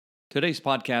Today's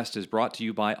podcast is brought to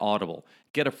you by Audible.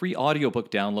 Get a free audiobook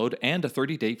download and a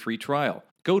 30-day free trial.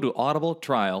 Go to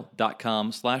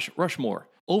audibletrial.com/Rushmore.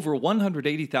 Over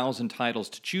 180,000 titles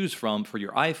to choose from for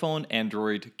your iPhone,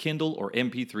 Android, Kindle, or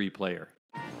MP3 player.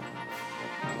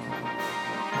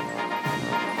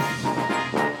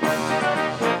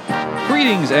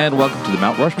 Greetings and welcome to the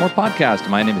Mount Rushmore podcast.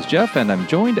 My name is Jeff, and I'm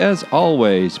joined as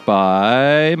always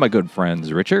by my good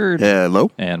friends Richard. Hello.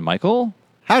 And Michael.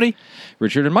 Howdy.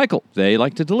 Richard and Michael, they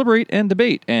like to deliberate and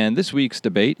debate, and this week's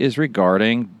debate is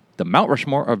regarding the Mount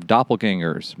Rushmore of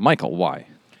doppelgangers. Michael, why?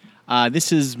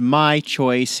 This is my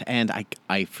choice, and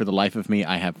I, for the life of me,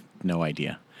 I have no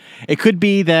idea. It could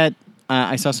be that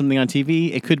I saw something on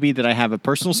TV. It could be that I have a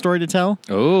personal story to tell.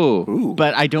 Oh. Ooh.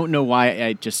 But I don't know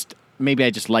why. Maybe I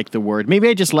just like the word. Maybe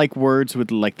I just like words with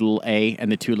like the little A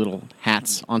and the two little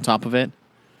hats on top of it,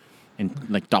 and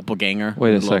like doppelganger.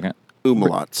 Wait a second.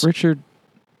 Umlauts. Richard,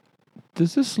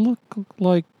 does this look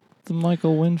like the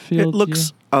Michael Winfield? It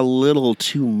looks a little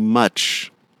too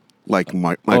much like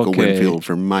Michael Winfield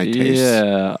for my taste.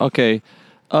 Yeah, okay.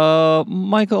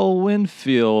 Michael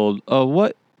Winfield,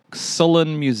 what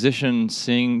sullen musician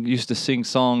used to sing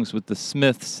songs with the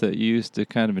Smiths that you used to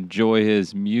kind of enjoy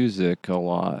his music a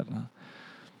lot?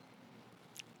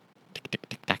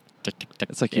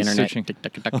 It's like he's searching.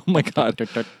 Oh my God.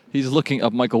 He's looking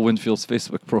up Michael Winfield's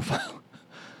Facebook profile.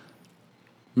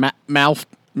 Malfazord.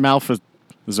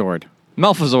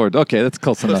 Malfazord. Okay, that's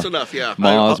close enough. Close enough, yeah.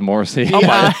 Maz Morrissey.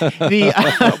 The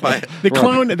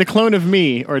clone of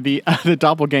me, or the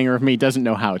doppelganger of me, doesn't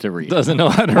know how to read. Doesn't know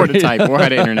how to or read. to type or how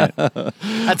to internet.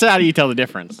 That's how do you tell the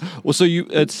difference. Well, so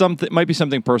it might be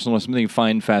something personal, something you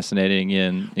find fascinating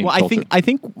in culture. I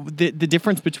think the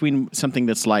difference between something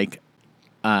that's like,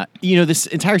 this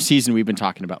entire season we've been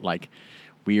talking about like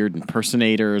weird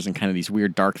impersonators and kind of these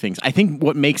weird dark things. I think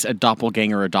what makes a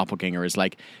doppelganger is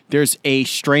like there's a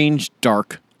strange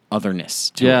dark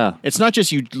otherness to it. It's not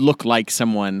just you look like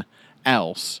someone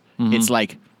else. Mm-hmm. It's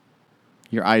like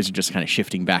your eyes are just kind of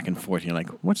shifting back and forth. You're like,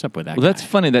 what's up with that guy? That's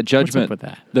funny, that judgment. What's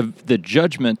up with that? The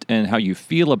judgment and how you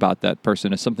feel about that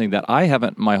person is something that I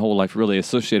haven't my whole life really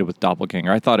associated with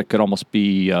doppelganger. I thought it could almost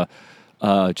be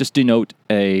just denote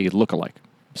a lookalike.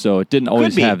 So it didn't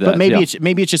always have that. But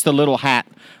maybe it's just the little hat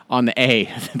on the A,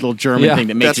 the little German thing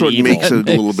that makes it evil. That's what makes it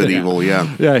a little bit evil,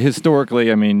 yeah. Yeah,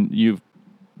 historically, I mean, you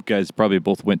guys probably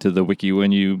both went to the wiki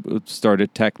when you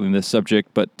started tackling this subject,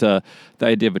 but the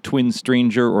idea of a twin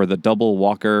stranger or the double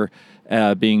walker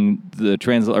being the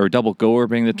or double goer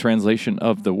being the translation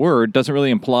of the word doesn't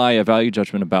really imply a value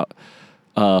judgment about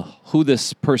who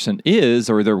this person is,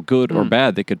 or they're good or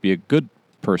bad. They could be a good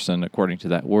person according to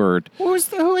that word. Who is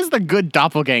the good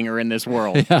doppelganger in this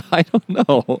world? Yeah, I don't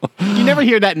know. You never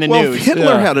hear that in the well, news. If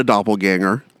Hitler had a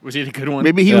doppelganger. Was he the good one?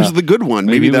 Maybe he was the good one.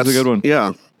 Maybe that's he was the good one.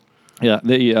 Yeah. Yeah,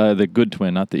 the good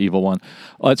twin, not the evil one.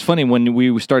 It's funny, when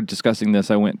we started discussing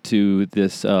this, I went to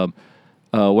this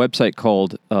website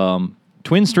called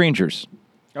Twin Strangers.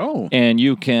 Oh. And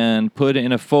you can put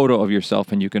in a photo of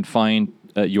yourself and you can find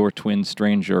your twin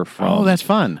stranger from that's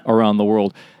fun. around the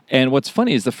world. And what's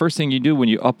funny is the first thing you do when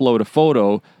you upload a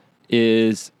photo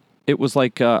is, it was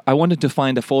like, I wanted to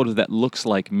find a photo that looks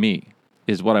like me,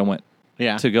 is what I went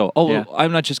to go. Oh, yeah.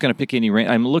 I'm not just going to pick any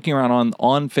I'm looking around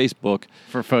on Facebook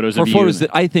for photos that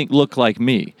I think look like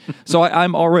me. So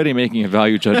I'm already making a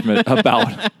value judgment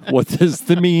about what is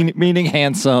the meaning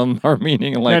handsome or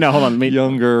meaning like no, hold on.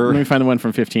 Younger. Let me find the one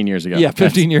from 15 years ago. Yeah,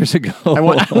 15 years ago. I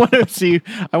want to see.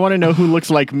 I want to know who looks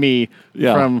like me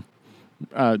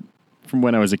from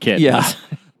when I was a kid. Yeah.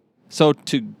 So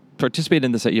to participate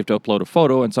in this, you have to upload a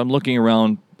photo, and so I'm looking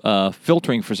around,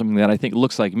 filtering for something that I think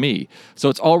looks like me. So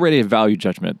it's already a value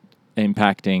judgment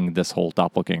impacting this whole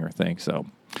doppelganger thing. So,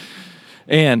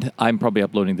 and I'm probably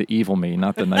uploading the evil me,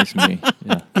 not the nice me.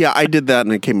 Yeah. Yeah, I did that,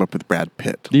 and it came up with Brad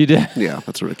Pitt. You did? Yeah,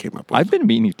 that's what it came up with. I've been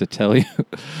meaning to tell you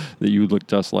that you look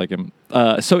just like him.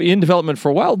 So in development for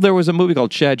a while, there was a movie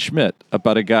called Chad Schmidt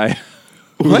about a guy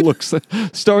who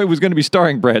was going to be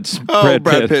starring Brad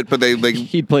Pitt, but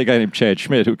he'd play a guy named Chad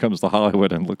Schmidt who comes to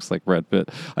Hollywood and looks like Brad Pitt.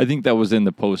 I think that was in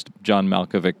the post John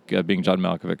Malkovich being John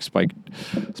Malkovich,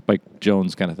 Spike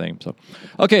Jones kind of thing. So,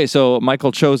 okay, so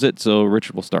Michael chose it, so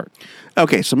Richard will start.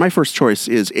 Okay, so my first choice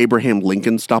is Abraham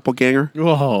Lincoln's doppelganger.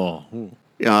 Oh.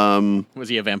 Was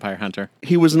he a vampire hunter?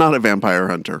 He was not a vampire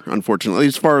hunter, unfortunately,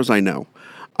 as far as I know.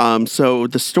 So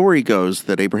the story goes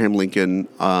that Abraham Lincoln,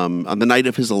 on the night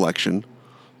of his election,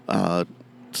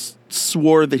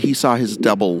 swore that he saw his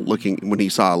double looking when he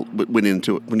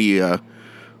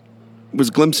was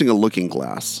glimpsing a looking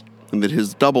glass, and that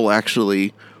his double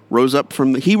actually rose up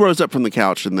from the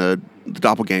couch, and the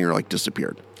doppelganger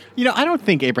disappeared. I don't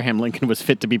think Abraham Lincoln was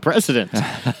fit to be president.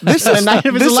 This The is night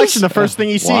of his this election, is- the first thing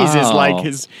he sees is Wow. like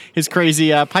his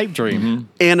crazy pipe dream.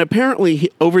 And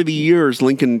apparently, over the years,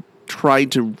 Lincoln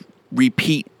tried to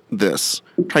repeat this,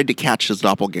 tried to catch his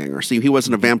doppelganger. See, he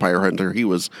wasn't a vampire hunter, he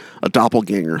was a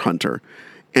doppelganger hunter.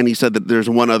 And he said that there's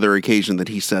one other occasion that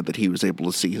he said that he was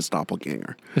able to see his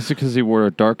doppelganger. It's because he wore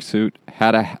a dark suit,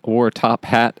 wore a top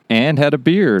hat, and had a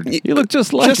beard. He looked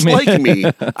just like me. Like me.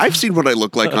 I've seen what I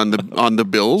look like on the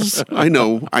bills. I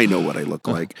know what I look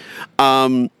like.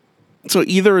 So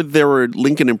either there were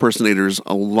Lincoln impersonators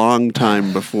a long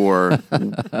time before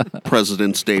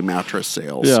President's Day mattress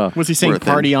sales. Yeah. Was he were saying a thing.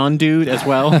 "party on, dude" as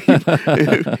well?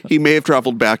 He may have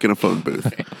traveled back in a phone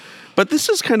booth. But this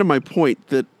is kind of my point,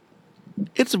 that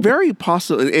it's very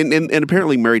possible, and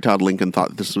apparently Mary Todd Lincoln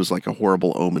thought this was like a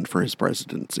horrible omen for his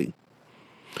presidency.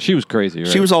 She was crazy,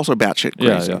 right? She was also batshit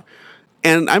Yeah, crazy. yeah.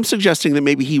 And I'm suggesting that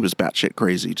maybe he was batshit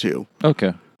crazy too.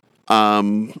 Okay.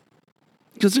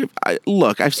 Because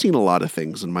I've seen a lot of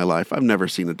things in my life. I've never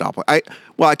seen a doppelganger.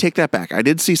 I take that back. I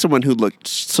did see someone who looked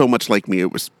so much like me.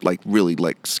 It was like really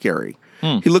like scary.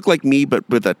 He looked like me, but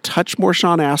with a touch more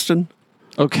Sean Astin.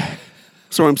 Okay.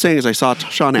 So what I'm saying is I saw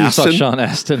Sean You saw Astin, Sean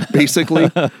Astin. basically.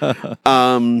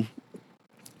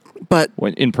 But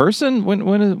When, in person? When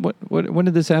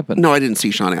did this happen? no, I didn't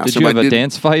see Sean Astin. Did you but have I a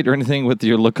dance fight or anything with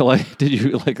your lookalike? Did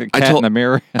you like a I cat told- in the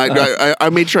mirror? I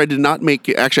made sure I did not make.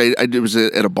 Actually, it was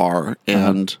at a bar,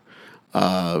 and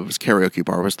it was karaoke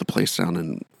bar. Was the place down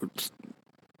in?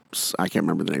 I can't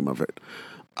remember the name of it.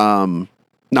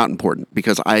 Not important,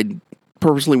 because I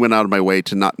purposely went out of my way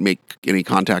to not make any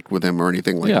contact with him or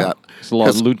anything like that. It's the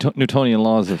laws, 'Cause- Newtonian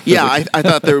laws of Yeah, physics. I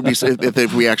thought there would be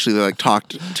if we actually like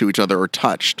talked to each other or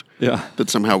touched. Yeah. That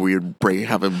somehow we would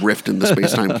have a rift in the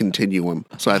space time continuum.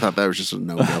 So I thought that was just a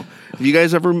no go. Have you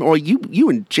guys ever? Well, you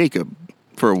and Jacob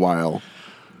for a while.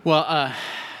 Well,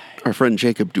 Our friend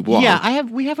Jacob Dubois. yeah,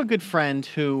 we have a good friend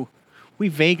who we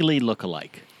vaguely look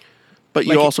alike. But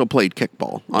you like- also played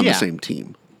kickball on the Yeah. same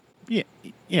team.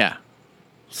 Yeah.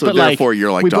 So But therefore,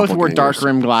 you're like we both wore dark doppelgangers.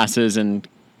 rim glasses and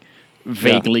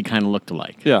vaguely kind of looked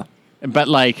alike. Yeah. But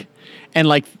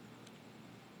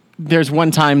there's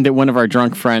one time that one of our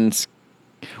drunk friends,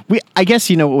 I guess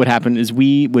what would happen is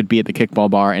we would be at the kickball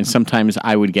bar, and sometimes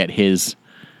I would get his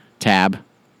tab,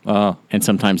 Oh. and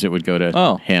sometimes it would go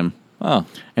to him. Oh.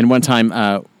 And one time,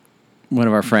 one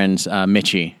of our friends,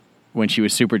 Mitchie, when she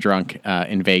was super drunk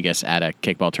in Vegas at a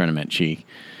kickball tournament, she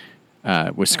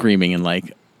was screaming in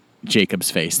like Jacob's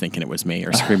face, thinking it was me,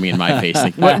 or screaming in my face.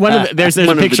 There's One a of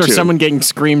the picture of two. someone getting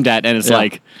screamed at, and it's Yeah.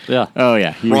 like, Yeah. oh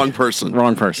yeah, Wrong person.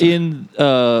 wrong person. In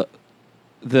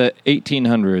the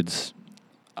 1800s,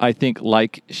 I think,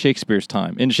 like Shakespeare's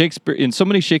time. In so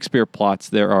many Shakespeare plots,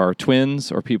 there are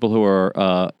twins or people who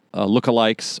are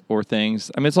lookalikes or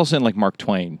things. I mean, it's also in like Mark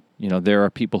Twain. There are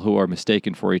people who are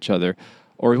mistaken for each other.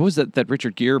 Or what was that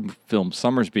Richard Gere film,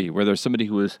 Summersby, where there's somebody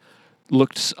who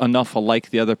looked enough alike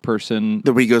the other person.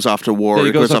 Then he goes off to war. That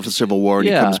He goes off to Civil War, and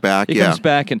he comes back. He comes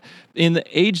back, and in the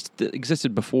age that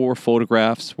existed before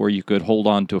photographs, where you could hold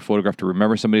on to a photograph to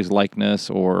remember somebody's likeness,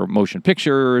 or motion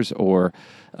pictures, or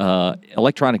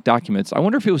electronic documents, I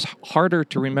wonder if it was harder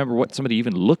to remember what somebody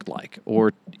even looked like,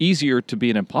 or easier to be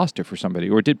an imposter for somebody,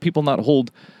 or did people not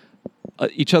hold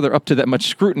each other up to that much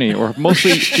scrutiny, or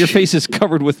mostly your face is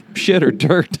covered with shit or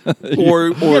dirt?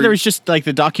 Or there was just like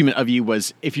the document of you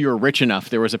was, if you were rich enough,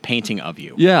 there was a painting of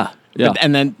you. Yeah.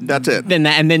 And then That's it. Then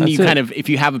That's you it. kind of, if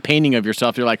you have a painting of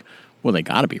yourself, you're like, well, they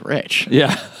got to be rich.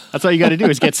 Yeah. That's all you got to do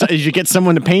is get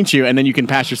someone to paint you, and then you can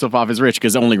pass yourself off as rich,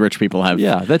 because only rich people have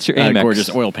Yeah, that's your Amex. gorgeous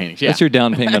oil paintings. Yeah. That's your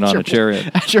down payment on a chariot.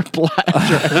 That's your black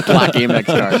Amex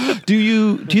card. Do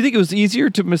you think it was easier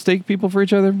to mistake people for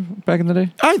each other back in the day?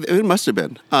 it must have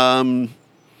been.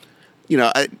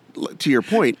 To your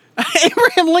point,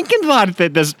 Abraham Lincoln thought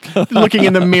that this looking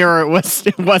in the mirror was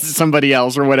somebody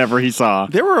else or whatever he saw.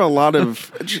 there were a lot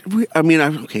of.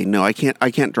 I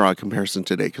can't draw a comparison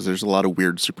today because there's a lot of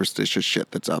weird superstitious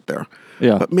shit that's out there.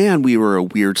 Yeah. But man, we were a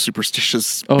weird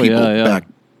superstitious Oh, people yeah, yeah. back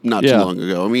not Yeah. too long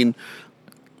ago. I mean,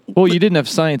 Well, you didn't have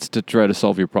science to try to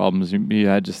solve your problems. You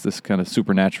had just this kind of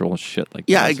supernatural shit like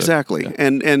yeah, that. So, exactly. yeah.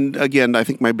 And again, I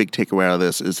think my big takeaway out of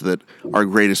this is that our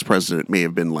greatest president may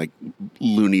have been like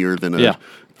loonier than a Yeah.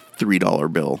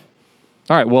 $3 bill.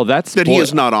 All right. Well, that's That he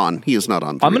is not on. He is not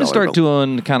on. I'm going to $3 start bill.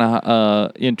 doing kind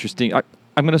of interesting.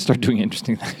 I'm going to start doing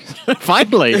interesting things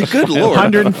Finally, Good Lord.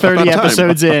 130 About time.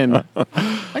 episodes in, I'm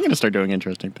going to start doing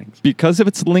interesting things. because of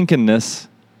its Lincolnness,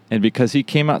 and because he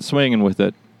came out swinging with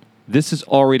it. This is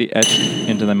already etched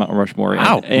into the Mount Rushmore.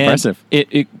 Wow, and impressive.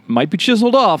 It might be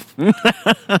chiseled off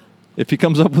if he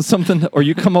comes up with something, or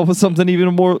you come up with something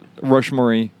even more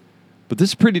Rushmore-y. But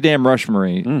this is pretty damn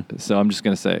Rushmore-y, so I'm just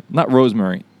going to say. Not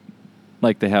rosemary,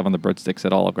 like they have on the breadsticks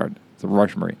at Olive Garden. It's a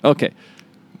Rushmore. Okay.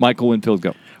 Michael Winfield,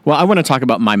 go. Well, I want to talk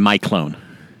about my clone.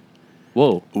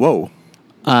 Whoa. Whoa.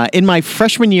 In my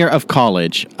freshman year of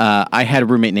college, I had a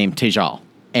roommate named Tejal,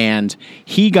 and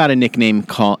he got a nickname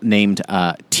named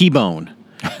T-Bone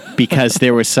because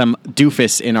there was some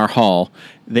doofus in our hall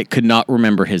that could not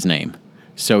remember his name.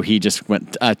 So he just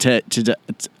went to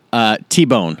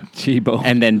T-Bone. T-Bone.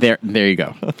 And then there you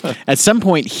go. At some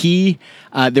point,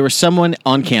 there was someone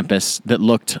on campus that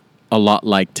looked a lot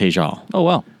like Tejal. Oh,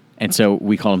 wow. And so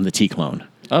we call him the T-Clone.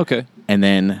 Okay. And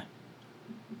then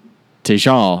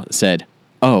Tejal said,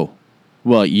 "Oh,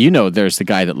 well, there's the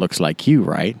guy that looks like you,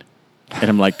 right?" And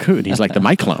I'm like, "Who?" And he's like, "The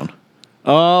my clone."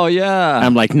 Oh, yeah.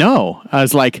 I'm like, "No." I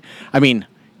was like,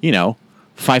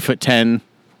 5'10",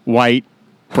 white,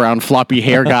 brown, floppy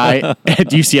hair guy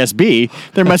at UCSB.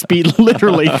 There must be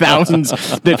literally thousands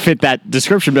that fit that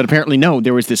description. But apparently, no,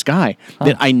 there was this guy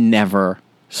that I never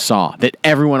saw, that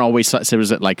everyone always said was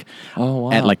at at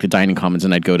the dining commons,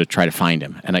 and I'd go to try to find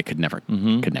him, and I could never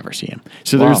see him.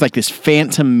 So there was like this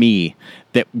phantom me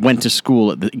that went to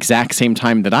school at the exact same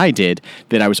time that I did,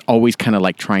 that I was always kind of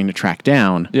like trying to track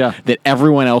down. Yeah. That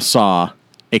everyone else saw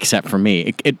except for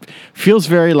me. It feels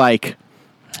very like,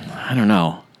 I don't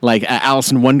know, like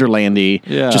Alice in Wonderlandy.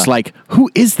 Yeah. Just like,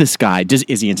 who is this guy?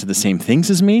 Is he into the same things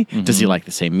as me? Does he like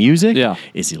the same music? Yeah.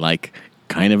 Is he like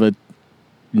kind of a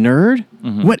nerd?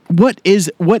 What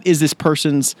is this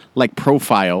person's like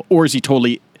profile, or is he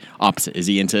totally opposite? Is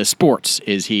he into sports?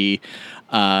 Is he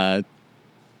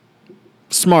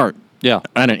smart? Yeah.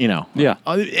 I don't. Yeah.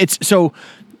 It's so.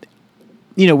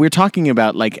 We're talking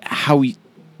about like how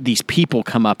these people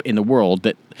come up in the world.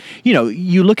 That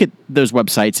you look at those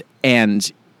websites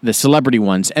and the celebrity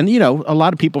ones, and a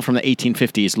lot of people from the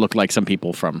 1850s look like some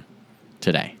people from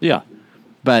today. Yeah.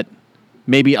 But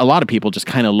maybe a lot of people just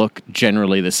kind of look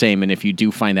generally the same, and if you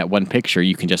do find that one picture,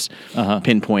 you can just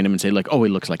pinpoint him and say, like, oh,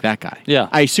 he looks like that guy. Yeah.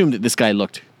 I assume that this guy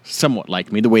looked somewhat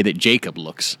like me, the way that Jacob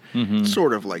looks.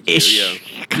 Sort of like Ish. you,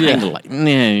 yeah. Kind of like. Do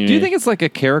you think it's like a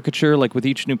caricature, like with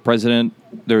each new president,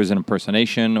 there is an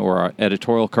impersonation or an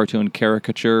editorial cartoon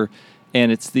caricature,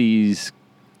 and it's these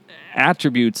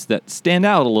attributes that stand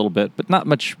out a little bit, but not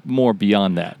much more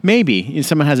beyond that? Maybe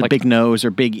someone has a big nose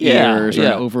or big ears or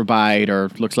an overbite or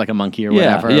looks like a monkey or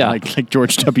whatever, like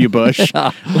George W. Bush.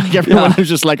 Like everyone was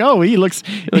just like, oh, he looks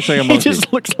like a monkey. He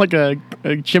just looks like a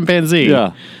chimpanzee.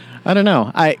 Yeah. I don't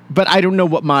know. But I don't know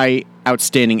what my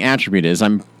outstanding attribute is.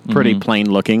 I'm pretty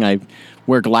plain looking. I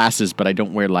wear glasses, but I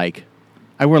don't wear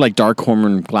I wear dark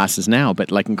hormone glasses now,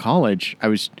 but like in college, I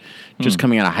was just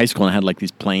coming out of high school and I had like these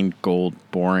plain gold,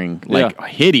 boring,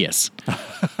 hideous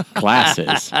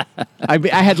glasses. I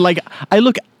had I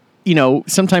look,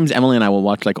 sometimes Emily and I will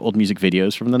watch like old music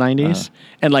videos from the 90s,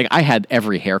 and like I had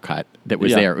every haircut that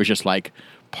was there. It was just like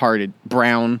parted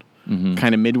brown,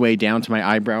 kind of midway down to my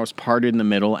eyebrows, parted in the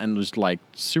middle, and was like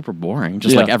super boring,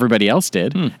 just like everybody else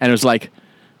did. And it was like,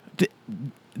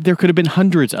 there could have been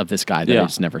hundreds of this guy that I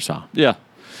just never saw. Yeah.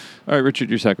 All right, Richard,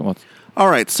 your second one. All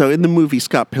right, so in the movie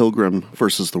Scott Pilgrim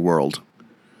versus the World,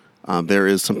 there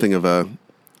is something of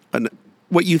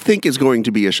what you think is going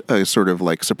to be a sort of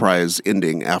like surprise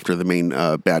ending after the main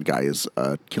bad guy is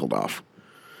killed off,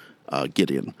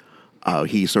 Gideon.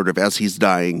 He sort of, as he's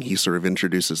dying, he sort of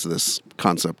introduces this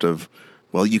concept of,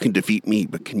 well, you can defeat me,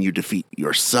 but can you defeat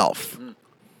yourself?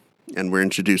 And we're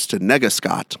introduced to Nega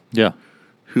Scott. Yeah.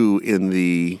 Who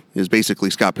is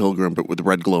basically Scott Pilgrim, but with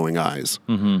red glowing eyes.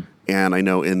 And I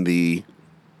know in the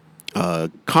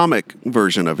comic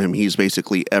version of him, he's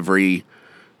basically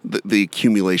the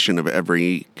accumulation of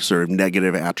every sort of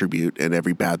negative attribute and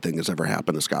every bad thing that's ever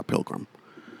happened to Scott Pilgrim.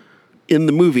 In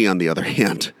the movie, on the other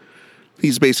hand,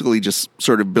 he's basically just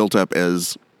sort of built up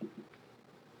as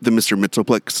the Mr.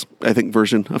 Mxyzptlk, I think,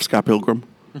 version of Scott Pilgrim.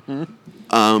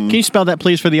 Can you spell that,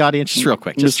 please, for the audience, just real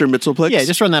quick? Mr. Mxyzptlk? Yeah,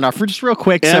 just run that off for just real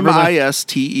quick. Mister, then I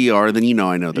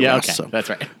know the rest. Okay, so. that's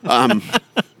right.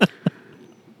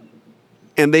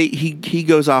 And he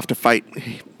goes off to fight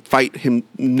him,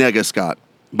 Nega Scott,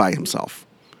 by himself.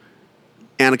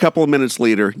 And a couple of minutes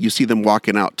later, you see them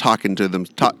walking out, talking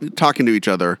to each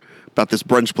other about this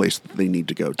brunch place that they need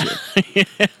to go to.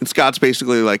 And Scott's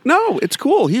basically like, "No, it's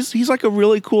cool. He's like a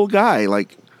really cool guy.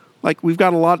 Like we've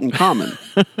got a lot in common."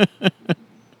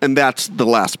 And that's the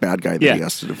last bad guy that he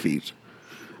has to defeat.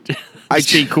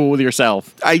 Be cool with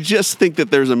yourself. I just think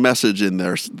that there's a message in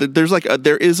there.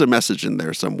 There is a message in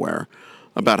there somewhere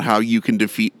about how you can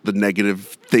defeat the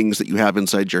negative things that you have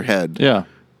inside your head. Yeah.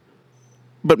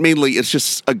 But mainly, it's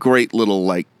just a great little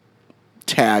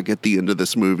tag at the end of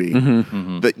this movie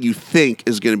that you think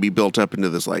is going to be built up into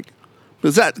this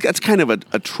Because that's kind of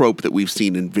a trope that we've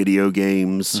seen in video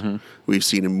games, we've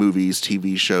seen in movies,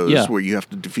 TV shows, where you have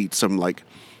to defeat some like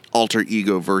alter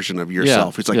ego version of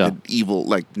yourself. It's like the evil,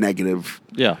 like negative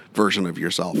version of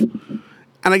yourself.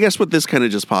 And I guess what this kind of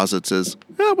just posits is,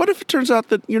 what if it turns out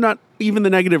that you're not even the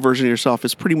negative version of yourself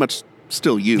is pretty much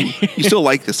still you. You still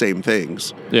like the same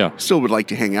things. Yeah. Still would like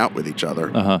to hang out with each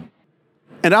other. Uh-huh.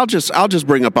 And I'll just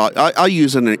bring up. I'll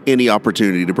use any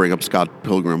opportunity to bring up Scott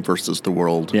Pilgrim versus the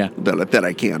World that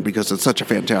I can, because it's such a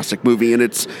fantastic movie, and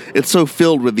it's so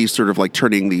filled with these sort of like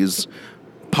turning these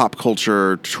pop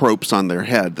culture tropes on their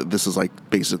head that this is like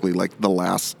basically like the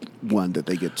last one that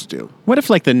they get to do. What if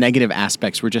like the negative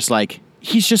aspects were just like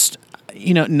he's just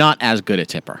not as good a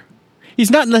tipper. He's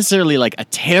not necessarily like a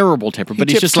terrible tipper, but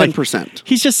he's just 10%. Like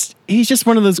he's just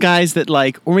one of those guys that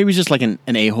like, or maybe just like an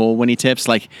a-hole when he tips.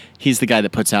 Like he's the guy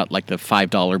that puts out like the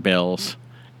 $5 bills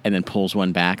and then pulls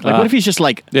one back. Like what if he's just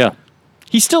like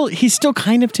he's still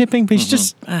kind of tipping, but he's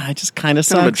just kind of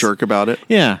sucks. Kind of a jerk about it.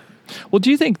 Yeah. Well, do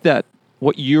you think that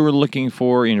what you're looking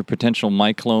for in your potential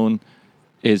My Clone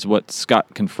is what Scott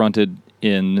confronted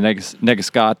in Nega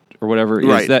Scott or whatever?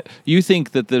 Right. Is that you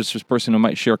think that there's this person who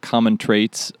might share common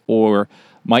traits or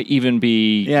might even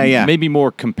be maybe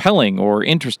more compelling or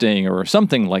interesting or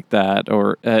something like that,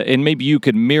 or and maybe you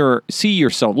could see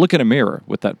yourself, look in a mirror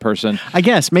with that person. I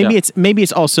guess maybe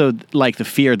it's also like the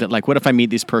fear that like, what if I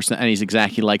meet this person and he's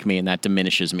exactly like me and that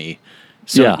diminishes me?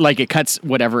 So like it cuts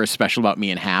whatever is special about me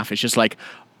in half. It's just like,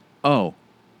 oh,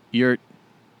 you're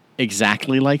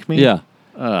exactly like me? Yeah.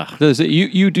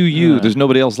 You do you. There's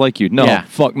nobody else like you. No,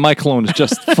 fuck. My clone is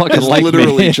just fucking like me.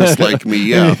 Literally just like me.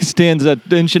 Yeah, he stands an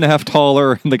inch and a half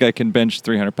taller, and the guy can bench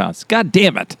 300 pounds. God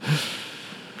damn it!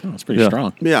 Oh, that's pretty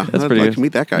strong. Yeah, that's I'd pretty like good. to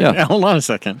meet that guy. Yeah, hold on a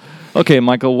second. Okay,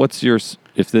 Michael, what's yours?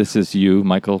 If this is you,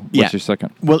 Michael, what's your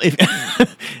second? Well,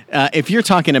 if you're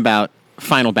talking about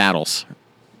final battles,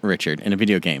 Richard, in a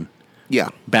video game,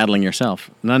 battling yourself,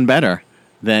 none better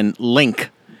than Link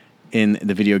in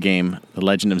the video game The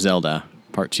Legend of Zelda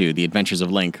Part 2, The Adventures of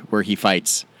Link, where he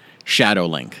fights Shadow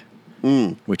Link,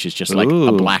 which is just like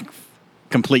a black,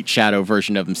 complete shadow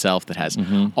version of himself that has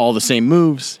all the same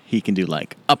moves. He can do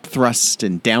like up thrust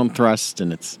and down thrust,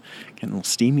 and it's getting a little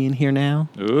steamy in here now.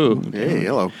 Ooh. Hey,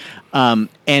 hello.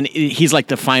 And he's like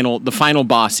the final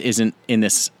boss isn't in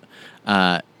this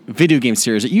video game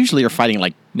series that usually are fighting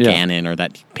like Ganon or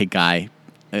that pig guy.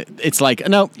 It's like,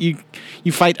 no, you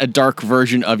fight a dark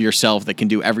version of yourself that can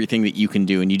do everything that you can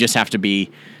do, and you just have to be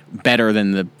better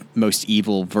than the most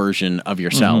evil version of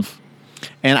yourself.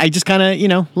 And I just kind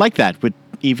of, like that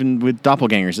even with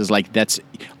doppelgangers, is like that's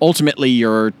ultimately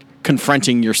you're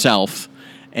confronting yourself.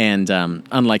 And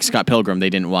unlike Scott Pilgrim, they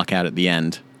didn't walk out at the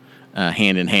end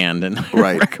hand in hand and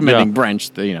recommending Branch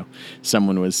that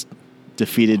someone was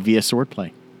defeated via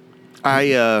swordplay.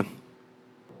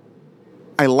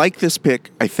 I like this pick,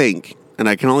 I think, and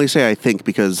I can only say I think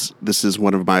because this is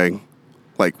one of my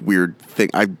like weird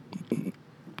thing. I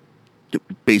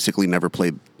basically never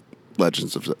played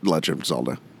Legend of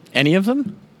Zelda. Any of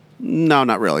them? No,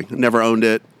 not really. Never owned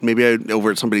it. Maybe over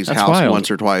at somebody's house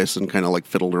once or twice and kind of like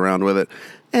fiddled around with it.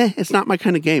 It's not my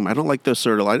kind of game. I don't like those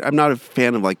sort of. I'm not a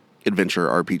fan of like adventure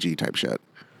RPG type shit.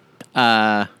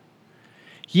 Yeah,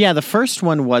 the first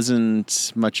one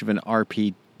wasn't much of an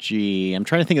RPG. I'm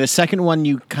trying to think of the second one.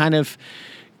 You kind of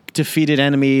defeated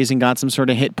enemies and got some sort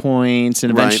of hit points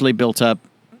and eventually built up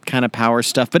kind of power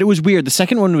stuff. But it was weird. The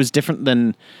second one was different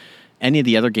than any of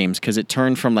the other games because it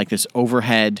turned from like this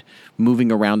overhead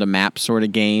moving around a map sort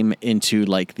of game into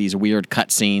like these weird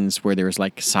cutscenes where there was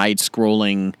like side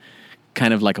scrolling,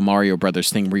 kind of like a Mario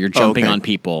Brothers thing where you're jumping on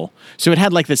people. So it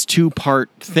had like this 2-part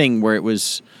thing where it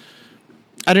was,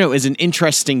 I don't know, it was an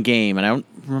interesting game, and I don't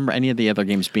remember any of the other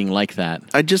games being like that.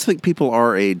 I just think people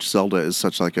our age, Zelda is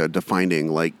such like a defining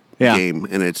game,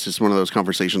 and it's just one of those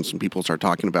conversations when people start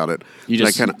talking about it. You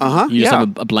just kind of, you just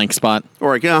have a blank spot,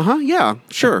 or like, yeah,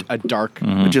 sure, a dark.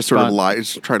 I just sort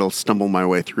of try to stumble my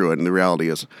way through it, and the reality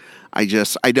is, I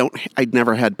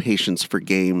never had patience for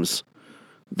games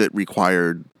that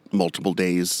required multiple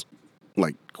days,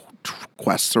 like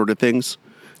quest sort of things.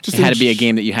 It had to be a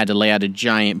game that you had to lay out a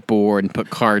giant board and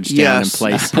put cards down and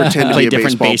play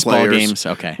different baseball games.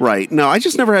 Okay, right. No, I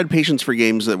just never had patience for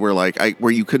games that were like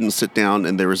where you couldn't sit down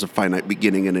and there was a finite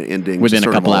beginning and an ending within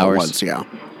a couple hours. Once, yeah,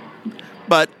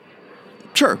 but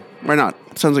sure, why not?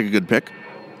 Sounds like a good pick.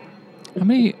 How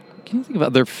many? Can you think of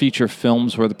other feature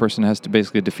films where the person has to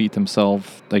basically defeat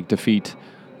themselves, like defeat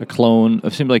a clone?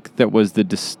 It seemed like that was the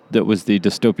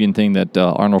dystopian thing that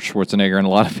Arnold Schwarzenegger and a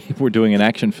lot of people were doing in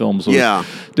action films. Was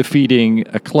defeating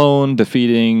a clone,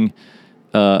 defeating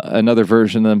another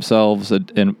version of themselves,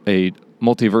 and a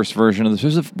multiverse version of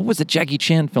this. What was the Jackie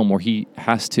Chan film where he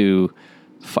has to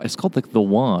fight? It's called like The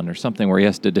One or something, where he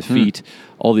has to defeat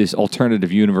all these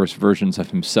alternative universe versions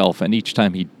of himself, and each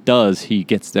time he does, he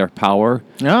gets their power.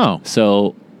 Oh.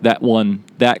 So that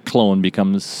clone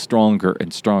becomes stronger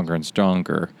and stronger and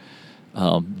stronger.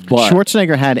 But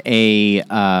Schwarzenegger had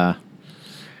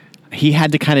he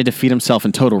had to kind of defeat himself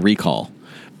in Total Recall,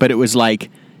 but it was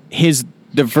like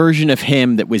the version of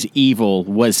him that was evil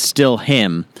was still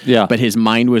him. Yeah. But his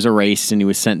mind was erased and he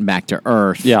was sent back to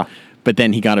Earth. Yeah. But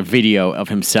then he got a video of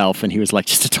himself and he was like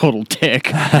just a total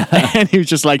dick. And he was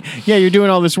just like, yeah, you're doing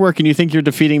all this work and you think you're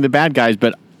defeating the bad guys,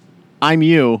 but I'm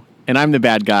you and I'm the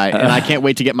bad guy and I can't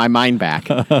wait to get my mind back.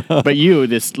 But you,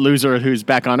 this loser who's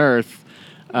back on Earth,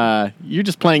 you're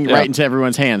just playing right into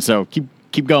everyone's hands. So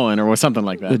keep going, or something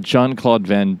like that. Jean-Claude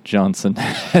Van Johnson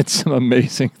had some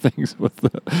amazing things with the.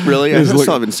 Really? I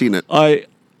still haven't seen it. I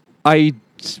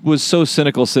was so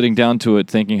cynical sitting down to it,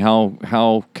 thinking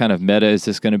how kind of meta is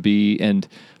this going to be,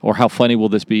 or how funny will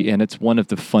this be? And it's one of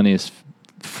the funniest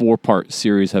 4-part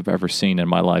series I've ever seen in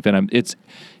my life. And it's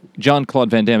Jean-Claude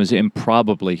Van Damme is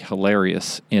improbably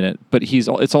hilarious in it, but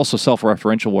it's also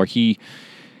self-referential, where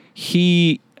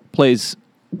he plays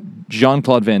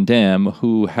Jean-Claude Van Damme,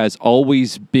 who has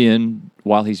always been,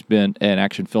 while he's been an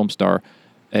action film star,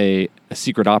 a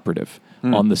secret operative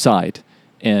on the side.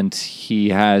 And he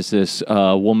has this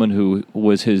woman who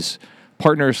was his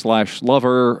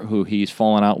partner/lover, who he's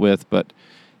fallen out with, but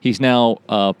he's now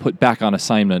put back on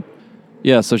assignment.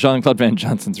 Yeah, so Jean-Claude Van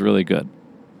Johnson's really good.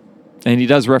 And he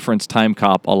does reference Time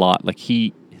Cop a lot. Like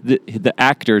the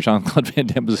actor, Jean-Claude Van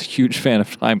Damme, was a huge fan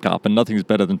of Time Cop, and nothing's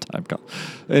better than Time Cop.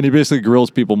 And he basically grills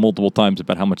people multiple times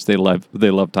about how much they love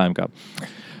Time Cop.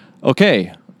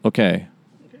 Okay.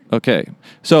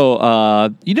 So,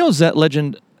 that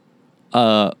legend,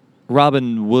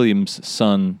 Robin Williams'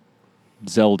 son,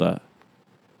 Zelda.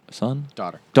 Son?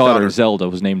 Daughter Zelda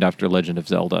was named after Legend of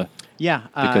Zelda. Yeah.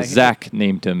 Because Zach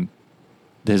named him.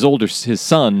 His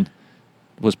son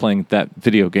was playing that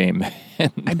video game.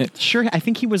 I'm sure. I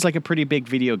think he was like a pretty big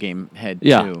video game head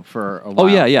too for a while. Oh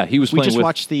yeah. He was. We just with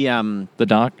watched the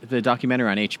documentary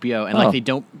on HBO, and like they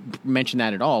don't mention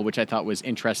that at all, which I thought was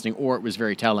interesting, or it was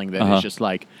very telling that it's just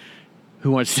like, who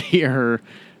wants to hear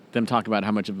them talk about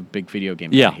how much of a big video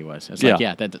game guy he was? It's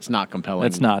like, that's not compelling.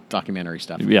 It's not documentary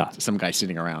stuff. Yeah, it's some guy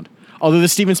sitting around. Although the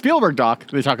Steven Spielberg doc,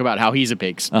 they talk about how he's a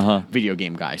big video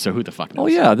game guy. So who the fuck knows? Oh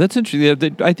yeah, that's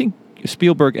interesting. I think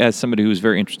Spielberg, as somebody who's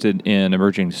very interested in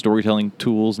emerging storytelling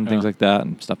tools and things like that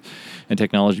and stuff and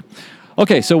technology.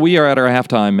 Okay, so we are at our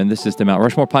halftime, and this is the Mount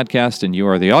Rushmore podcast, and you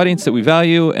are the audience that we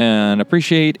value and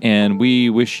appreciate, and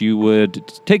we wish you would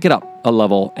take it up a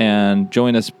level and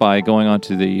join us by going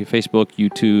onto the Facebook,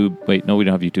 YouTube. Wait, no, we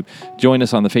don't have YouTube. Join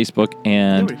us on the Facebook,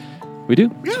 and we do?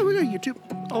 Yeah, we got YouTube.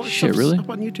 Oh, shit, really? Up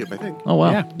on YouTube, I think. Oh,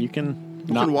 wow. Yeah, you can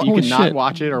not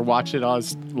watch it or watch it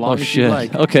as long as you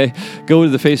like. Okay. Go to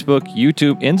the Facebook,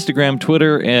 YouTube, Instagram,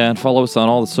 Twitter, and follow us on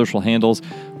all the social handles.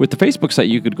 With the Facebook site,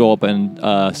 you could go up and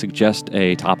suggest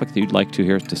a topic that you'd like to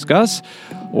hear us discuss,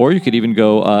 or you could even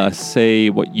go say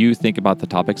what you think about the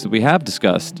topics that we have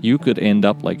discussed. You could end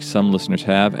up, like some listeners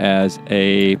have, as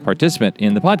a participant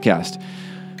in the podcast.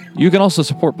 You can also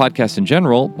support podcasts in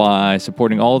general by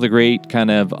supporting all the great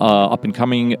kind of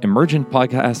up-and-coming emergent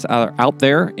podcasts out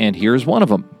there, and here's one of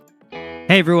them.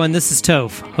 Hey everyone, this is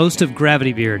Toph, host of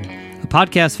Gravity Beard, a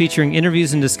podcast featuring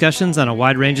interviews and discussions on a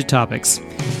wide range of topics.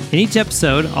 In each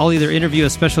episode, I'll either interview a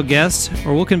special guest,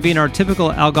 or we'll convene our typical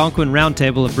Algonquin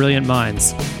roundtable of brilliant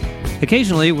minds.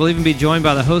 Occasionally, we'll even be joined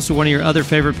by the host of one of your other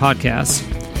favorite podcasts.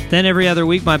 Then every other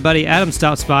week, my buddy Adam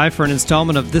stops by for an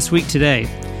installment of This Week Today.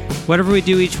 Whatever we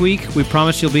do each week, we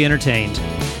promise you'll be entertained.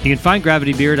 You can find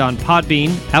Gravity Beard on Podbean,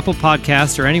 Apple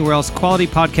Podcasts, or anywhere else quality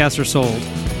podcasts are sold.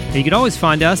 And you can always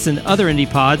find us and other indie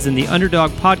pods in the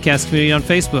Underdog Podcast community on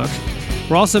Facebook.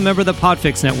 We're also a member of the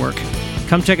Podfix Network.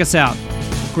 Come check us out.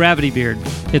 Gravity Beard.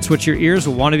 It's what your ears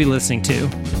will want to be listening to.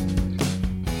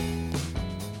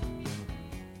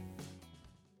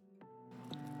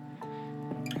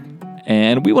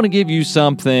 And we want to give you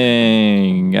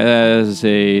something as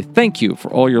a thank you for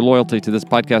all your loyalty to this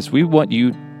podcast. We want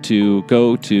you to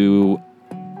go to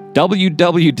why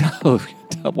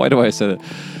do I say that?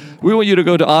 We want you to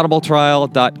go to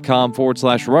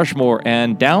audibletrial.com/Rushmore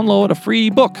and download a free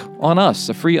book on us,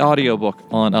 a free audiobook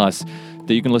on us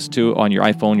that you can listen to on your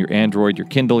iPhone, your Android, your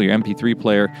Kindle, your MP3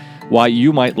 player. Why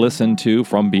you might listen to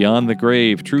From Beyond the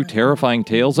Grave, True Terrifying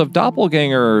Tales of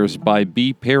Doppelgangers by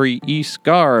B. Perry E.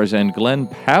 Scars and Glenn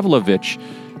Pavlovich.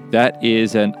 That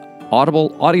is an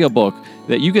Audible audiobook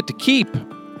that you get to keep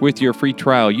with your free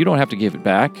trial. You don't have to give it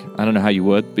back. I don't know how you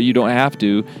would, but you don't have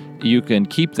to. you can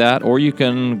keep that, or you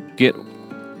can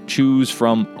choose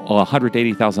from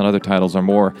 180,000 other titles or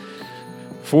more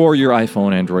for your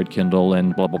iPhone, Android, Kindle,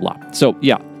 and blah, blah, blah. So,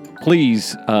 yeah,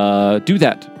 please do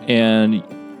that and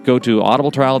go to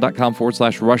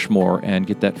audibletrial.com/Rushmore and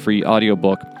get that free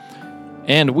audiobook.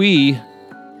 And We's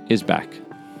back.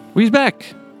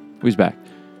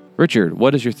 Richard,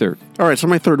 what is your third? All right, so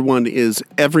my third one is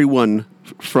Everyone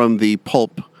from the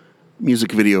Pulp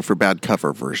music video for Bad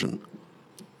Cover Version.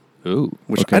 Ooh.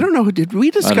 Which okay. I don't know, did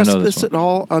we discuss know this this at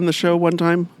all on the show one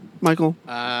time, Michael?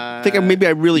 I think maybe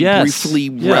I really yes, briefly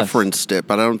yes. referenced it,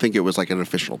 but I don't think it was like an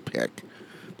official pick.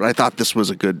 But I thought this was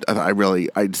a good,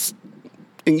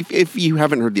 if you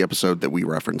haven't heard the episode that we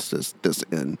referenced this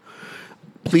in,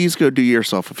 please go do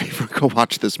yourself a favor. Go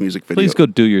watch this music video. Please go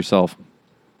do yourself.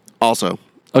 Also,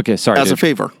 Okay, sorry. as dude. a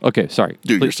favor, Okay, sorry.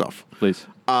 do Please- yourself. Please.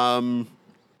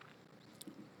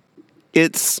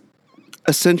 It's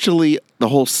essentially the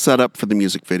whole setup for the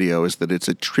music video is that it's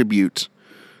a tribute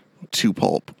to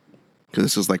Pulp, because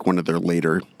this is like one of their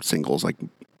later singles, like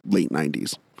late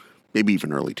 90s, maybe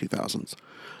even early 2000s.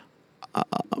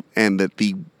 And that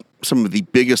some of the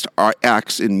biggest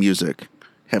acts in music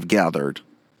have gathered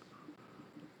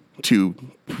to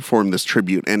perform this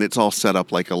tribute, and it's all set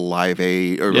up like a Live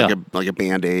Aid or Yeah. like a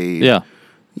Band Aid, Yeah.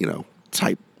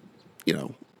 type,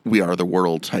 We Are the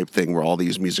World type thing, where all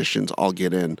these musicians all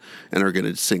get in and are going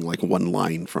to sing like one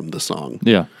line from the song.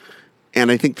 Yeah.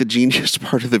 And I think the genius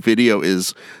part of the video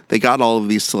is they got all of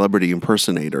these celebrity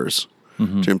impersonators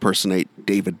to impersonate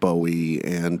David Bowie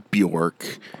and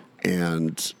Bjork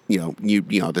and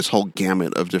this whole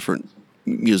gamut of different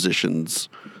musicians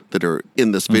that are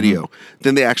in this video.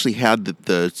 Then they actually had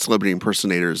the celebrity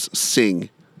impersonators sing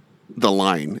the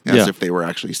line as Yeah. if they were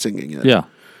actually singing it. Yeah.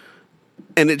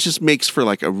 And it just makes for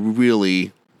like a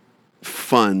really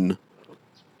fun,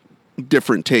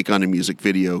 different take on a music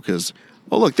video because,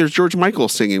 oh, look, there's George Michael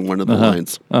singing one of the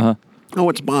lines. Oh,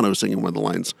 it's Bono singing one of the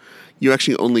lines. You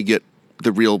actually only get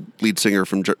the real lead singer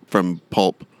from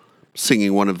Pulp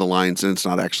singing one of the lines, and it's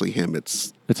not actually him.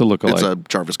 It's a lookalike. It's a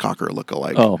Jarvis Cocker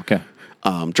lookalike. Oh, okay.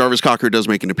 Jarvis Cocker does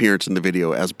make an appearance in the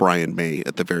video as Brian May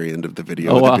at the very end of the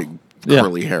video Oh, with wow. the big Yeah.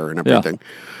 curly hair and everything.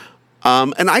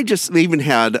 And they even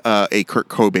had a Kurt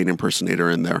Cobain impersonator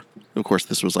in there. Of course,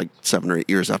 this was like 7 or 8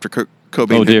 years after Kurt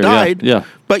Cobain Oh, dear, had yeah, died. yeah.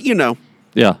 But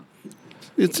Yeah.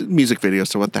 it's a music video,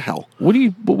 so what the hell? What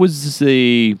was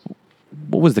the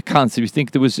concept? You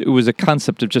think it was a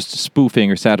concept of just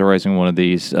spoofing or satirizing one of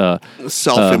these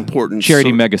Self-important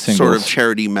charity mega singles. sort of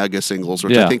charity mega singles,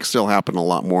 which Yeah. I think still happen a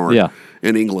lot more Yeah.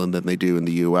 in England than they do in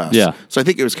the U.S. Yeah. So I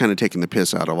think it was kind of taking the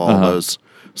piss out of all those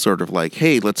sort of like,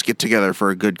 hey, let's get together for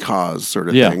a good cause sort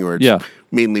of Yeah. thing, where it's Yeah.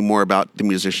 mainly more about the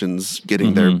musicians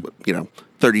getting their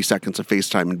 30 seconds of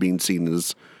FaceTime and being seen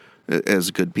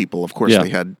as good people. Of course, Yeah. they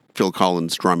had Phil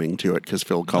Collins drumming to it because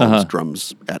Phil Collins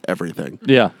drums at everything.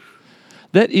 Yeah.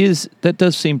 That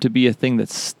does seem to be a thing that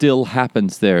still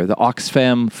happens there. The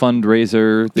Oxfam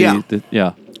fundraiser. They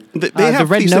The have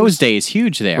Red these Nose things- Day is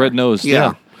huge there. Red Nose.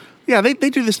 Yeah. Yeah, they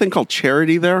do this thing called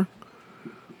charity there.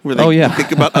 Where they, Oh, yeah. they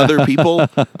think about other people.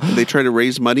 And they try to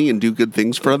raise money and do good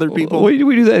things for other people. We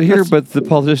do that here, but the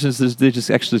politicians, they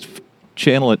just actually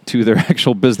channel it to their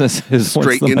actual businesses. once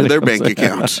Straight the into money their comes bank in.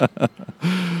 account.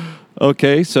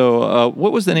 Okay, so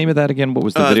what was the name of that again? What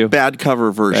was the video? Bad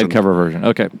cover version. Bad cover version.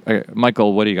 Okay.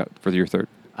 Michael, what do you got for your third?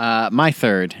 My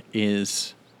third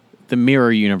is the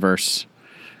Mirror Universe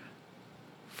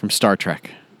from Star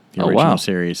Trek, the Oh, original wow.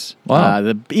 series. Wow.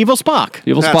 The Evil Spock.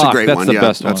 Evil That's Spock. a great That's one. the Yeah,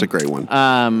 best that's one. a great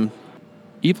one.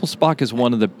 Evil Spock is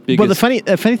one of the biggest. Well, the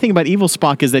funny thing about Evil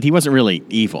Spock is that he wasn't really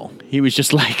evil. He was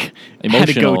just like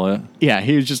Emotional,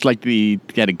 he was just like he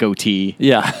had a goatee.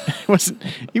 Yeah.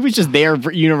 He was just their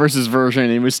universe's version.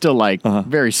 And it was still like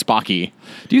very Spocky.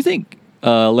 Do you think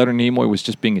Leonard Nimoy was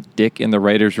just being a dick in the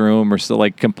writers' room, or still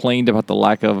like complained about the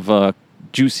lack of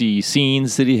juicy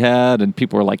scenes that he had, and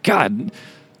people were like, "God,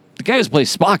 the guy who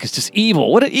plays Spock is just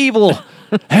evil. What an evil!"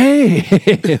 Hey,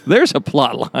 there's a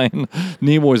plot line.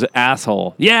 Nimoy's an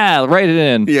asshole. Yeah, write it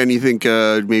in. Yeah, and you think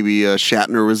maybe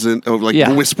Shatner was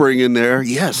Yeah. whispering in there.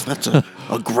 Yes, that's a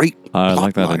great I plot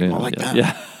like that line. idea. I like that.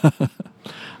 Yeah.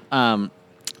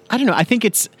 I don't know. I think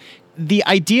it's the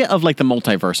idea of like the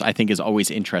multiverse. I think is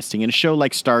always interesting, and a show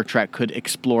like Star Trek could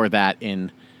explore that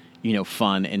in,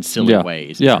 fun and silly Yeah.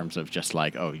 ways in Yeah. terms of just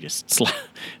like, you just slap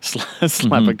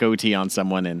a goatee on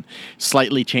someone and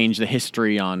slightly change the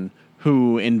history on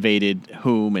who invaded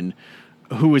whom and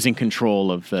who was in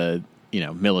control of the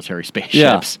military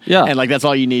spaceships. Yeah. And like that's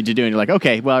all you need to do, and you're like,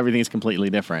 okay, well everything is completely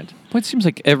different. Well, it seems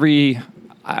like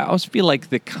I always feel like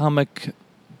the comic,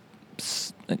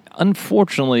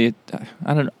 unfortunately,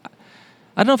 I don't know.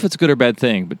 I don't know if it's a good or bad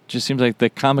thing, but it just seems like the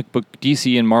comic book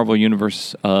DC and Marvel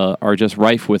universe are just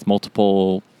rife with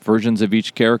multiple versions of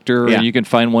each character. Yeah. You can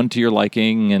find one to your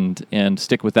liking and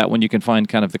stick with that one. You can find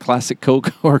kind of the classic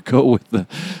Coke or go with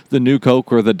the new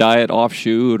Coke or the diet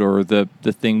offshoot or the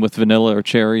thing with vanilla or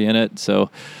cherry in it. So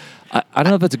I don't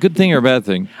know if it's a good thing or a bad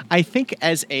thing. I think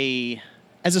as a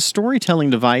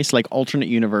storytelling device, like alternate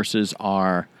universes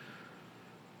are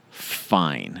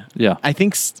fine. Yeah. I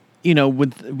think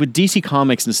with DC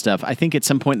Comics and stuff, I think at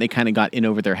some point they kind of got in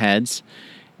over their heads,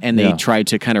 and they Yeah. tried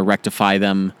to kind of rectify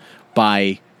them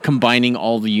by combining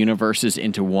all the universes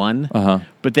into one. Uh-huh.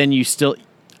 But then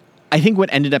I think what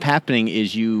ended up happening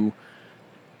is you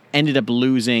ended up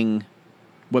losing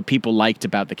what people liked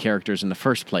about the characters in the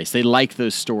first place. They liked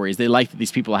those stories. They liked that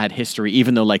these people had history,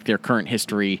 even though like their current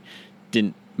history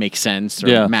didn't make sense or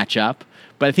Yeah. match up.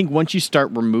 But I think once you start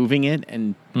removing it,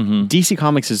 and DC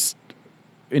Comics is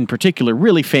in particular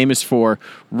really famous for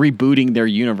rebooting their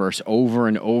universe over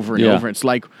and over and Yeah. over. It's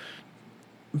like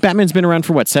Batman's been around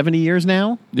for 70 years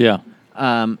now? Yeah.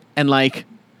 And like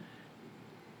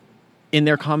in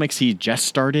their comics, he just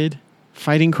started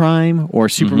fighting crime, or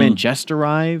Superman just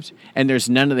arrived, and there's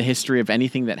none of the history of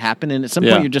anything that happened. And at some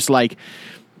Yeah. point, you're just like,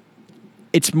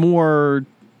 it's more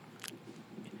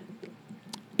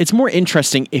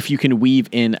interesting if you can weave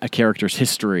in a character's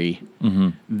history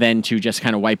than to just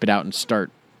kind of wipe it out and start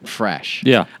fresh.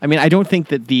 Yeah. I mean, I don't think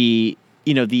that the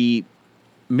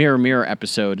Mirror Mirror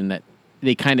episode, and that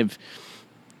they kind of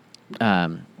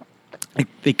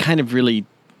really,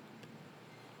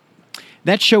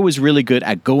 that show was really good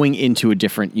at going into a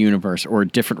different universe or a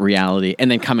different reality and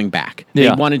then coming back.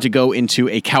 Yeah. They wanted to go into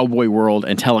a cowboy world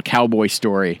and tell a cowboy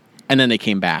story, and then they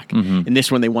came back. In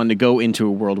this one, they wanted to go into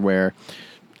a world where,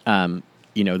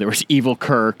 there was evil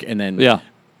Kirk, and then Yeah.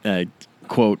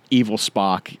 quote, evil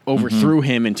Spock overthrew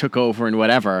him and took over and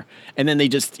whatever. And then they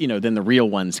just, then the real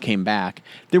ones came back.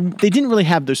 They didn't really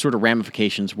have those sort of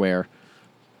ramifications where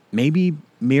maybe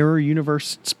Mirror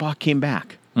Universe Spock came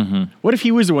back. What if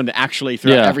he was the one that actually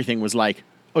throughout Yeah. everything was like,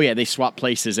 oh yeah, they swapped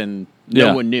places and Yeah.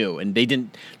 no one knew, and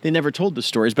they never told the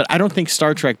stories. But I don't think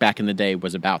Star Trek back in the day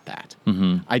was about that.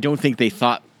 I don't think they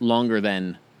thought longer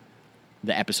than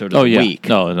the episode of the week.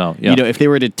 No. Yeah. If they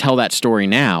were to tell that story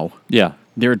now, Yeah.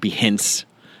 there would be hints,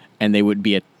 and they would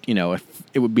be it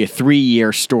would be a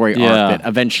 3-year story Yeah. arc that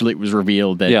eventually it was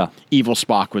revealed that Yeah. evil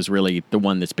Spock was really the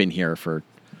one that's been here for,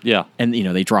 Yeah. and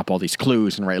they drop all these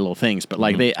clues and write little things, but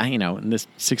like in the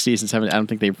 60s and 70s, I don't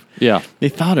think they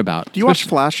thought about. Do you watch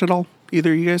Flash at all?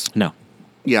 Either of you guys? No.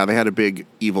 Yeah, they had a big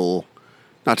evil.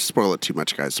 Not to spoil it too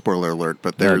much, guys. Spoiler alert!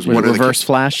 But there's Was one it of the Reverse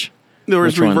Flash? There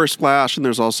was Which one? Reverse Flash, and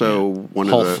there's also one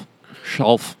of Hulf.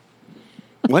 Shelf.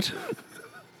 the what?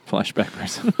 Flash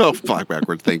backwards. Oh, flag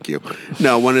backward. Thank you.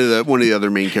 No, one of the other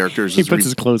main characters He is puts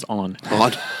his clothes on.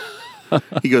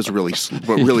 He goes really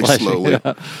flashing, slowly.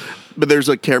 yeah. But there's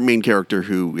a main character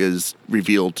who is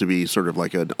revealed to be sort of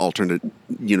like an alternate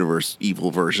universe evil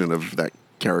version of that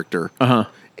character.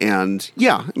 And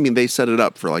yeah, I mean, they set it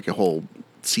up for like a whole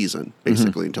season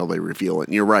basically until they reveal it.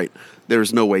 And you're right,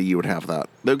 there's no way you would have that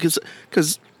because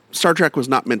Star Trek was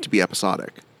not meant to be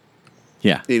episodic.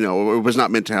 Yeah. It was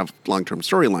not meant to have long-term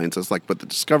storylines. It's like, but the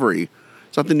Discovery,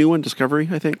 is that the new one, Discovery?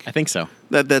 I think so.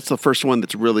 that's the first one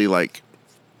that's really like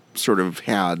sort of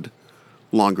had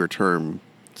longer-term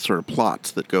sort of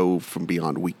plots that go from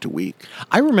beyond week to week.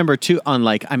 I remember too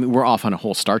we're off on a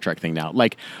whole Star Trek thing now.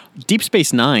 Like Deep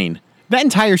Space Nine, that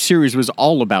entire series was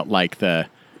all about like the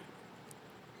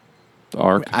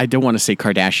Arc. I don't want to say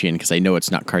Kardashian because I know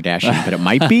it's not Kardashian, but it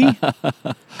might be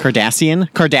Kardashian,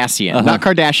 not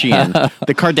Kardashian,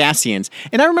 the Cardassians.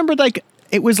 And I remember like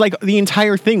it was like the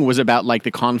entire thing was about like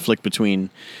the conflict between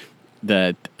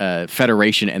the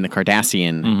Federation and the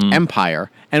Cardassian Empire,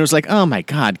 and it was like, oh my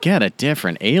God, get a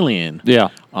different alien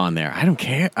on there. I don't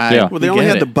care. Well, they only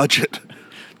had the budget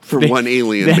for one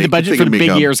alien. They had the budget for the big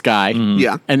ears guy.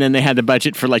 Yeah. And then they had the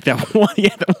budget for like that one,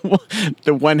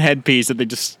 the one headpiece that they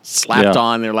just slapped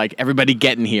on. They're like, everybody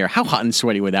get in here. How hot and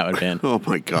sweaty would that have been? Oh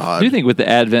my God. Do you think with the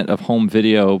advent of home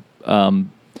video,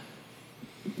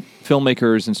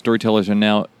 filmmakers and storytellers are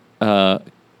now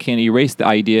can erase the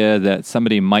idea that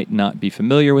somebody might not be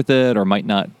familiar with it or may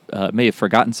have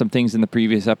forgotten some things in the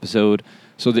previous episode,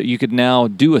 so that you could now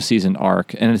do a season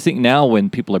arc? And I think now when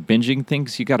people are binging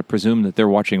things, you got to presume that they're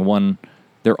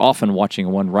often watching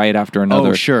one right after another.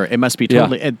 Oh, sure. It must be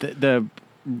totally... The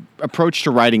approach to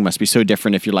writing must be so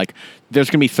different if you're like, there's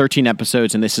going to be 13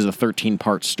 episodes and this is a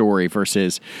 13-part story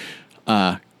versus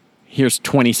here's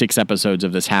 26 episodes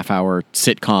of this half-hour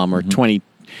sitcom or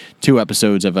 22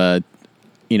 episodes of a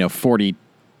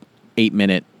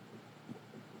 48-minute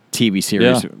TV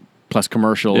series. plus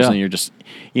commercials, Yeah. and you're just,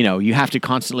 you have to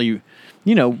constantly,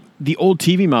 the old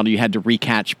TV model, you had to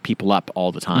recatch people up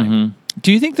all the time.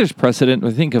 Do you think there's precedent?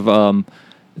 I think of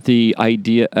the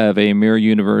idea of a mirror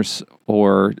universe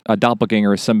or a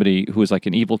doppelganger as somebody who is like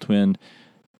an evil twin.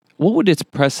 What would its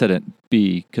precedent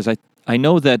be? Because I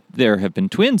know that there have been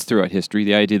twins throughout history.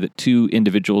 The idea that two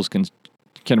individuals can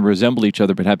resemble each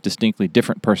other but have distinctly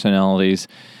different personalities,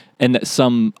 and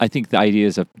that I think the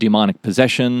ideas of demonic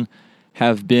possession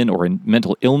have been, or in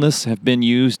mental illness have been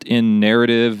used in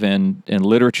narrative and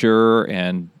literature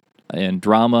and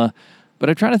drama. But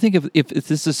I'm trying to think of if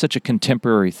this is such a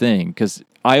contemporary thing, because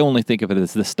I only think of it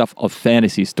as the stuff of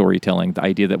fantasy storytelling, the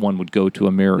idea that one would go to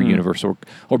a mirror universe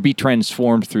or be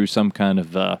transformed through some kind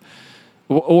of,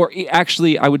 or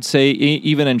actually, I would say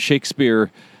even in Shakespeare,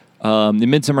 in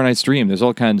Midsummer Night's Dream, there's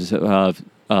all kinds of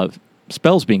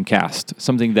spells being cast,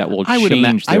 something that will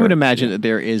change. I would imagine that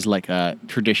there is like a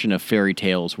tradition of fairy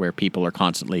tales where people are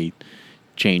constantly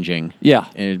changing,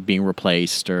 and being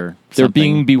replaced, or they're something.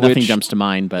 being bewitched. Nothing jumps to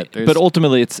mind, but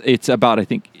ultimately, it's about, I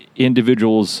think,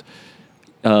 individuals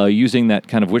using that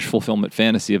kind of wish fulfillment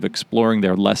fantasy of exploring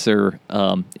their lesser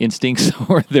instincts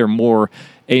or their more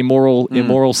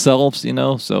immoral selves.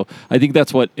 So I think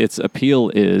that's what its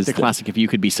appeal is. The classic: if you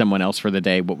could be someone else for the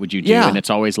day, what would you do? Yeah. And it's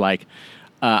always like,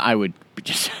 I would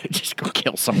just go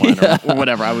kill someone or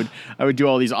whatever. I would do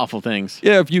all these awful things.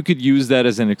 Yeah, if you could use that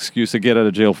as an excuse to get out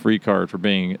of jail free card for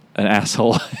being an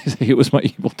asshole, it was my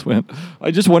evil twin. I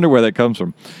just wonder where that comes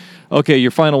from. Okay,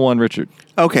 your final one, Richard.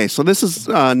 Okay, so this is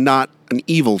not an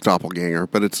evil doppelganger,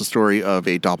 but it's a story of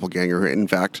a doppelganger, in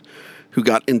fact, who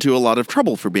got into a lot of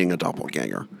trouble for being a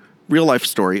doppelganger. Real life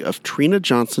story of Trina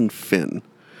Johnson Finn.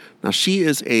 Now, she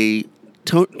is a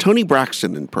Tony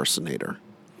Braxton impersonator,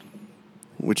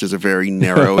 which is a very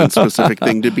narrow and specific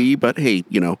thing to be. But hey,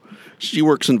 she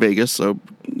works in Vegas, so,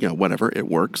 whatever, it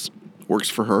works. Works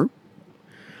for her.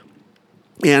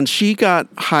 And she got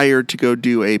hired to go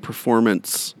do a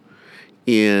performance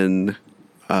in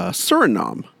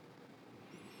Suriname,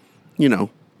 down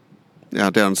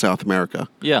in South America.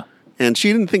 Yeah. And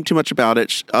she didn't think too much about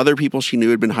it. Other people she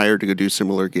knew had been hired to go do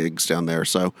similar gigs down there.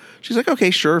 So she's like, okay,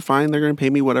 sure, fine. They're going to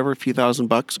pay me whatever, a few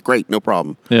 $1,000. Great, no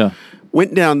problem. Yeah.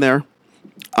 Went down there.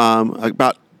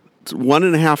 About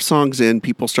 1.5 songs in,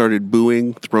 people started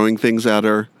booing, throwing things at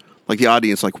her. Like the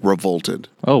audience, revolted.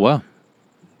 Oh, wow.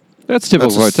 That's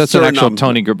typical. That's an actual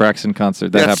Tony Braxton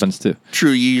concert. That happens too.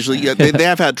 True. Usually, they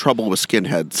have had trouble with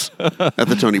skinheads at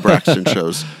the Tony Braxton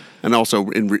shows, and also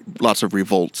in lots of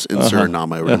revolts in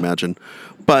Suriname, I would imagine.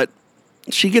 But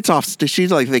she gets off.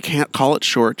 She's like, they can't call it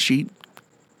short. She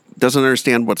doesn't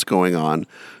understand what's going on.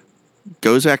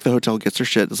 Goes back to the hotel, gets her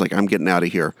shit. Is like, I'm getting out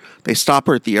of here. They stop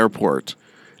her at the airport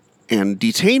and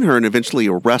detain her and eventually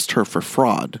arrest her for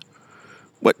fraud.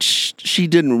 What she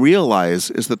didn't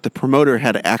realize is that the promoter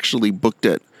had actually booked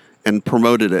it and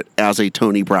promoted it as a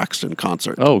Tony Braxton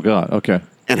concert. Oh, God. Okay.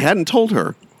 And hadn't told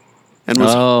her. And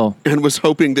was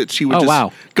hoping that she would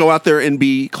go out there and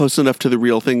be close enough to the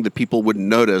real thing that people wouldn't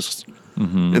notice.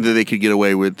 Mm-hmm. And that he could get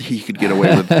away with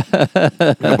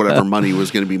whatever money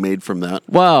was going to be made from that.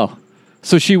 Wow.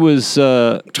 So she was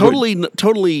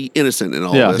totally innocent in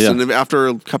all this. Yeah. And after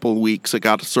a couple of weeks, it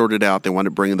got sorted out. They wanted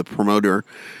to bring in the promoter.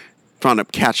 Found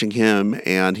up catching him,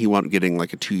 and he wound up getting a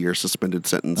 2-year suspended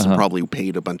sentence and probably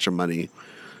paid a bunch of money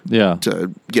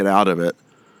to get out of it.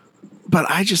 But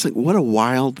I just think, what a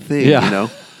wild thing, Can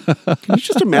you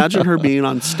just imagine her being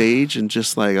on stage and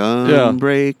just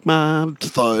unbreak my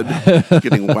thud,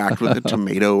 getting whacked with a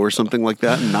tomato or something like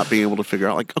that, and not being able to figure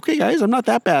out, okay, guys, I'm not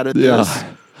that bad at this.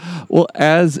 Well,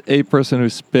 as a person who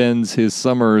spends his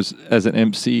summers as an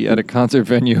MC at a concert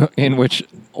venue in which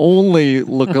only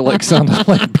look-alike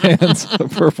sound-alike bands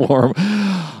perform,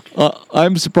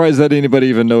 I'm surprised that anybody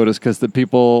even noticed, because the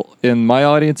people in my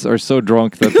audience are so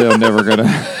drunk that they're never gonna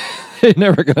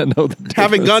know the difference.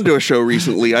 Having gone to a show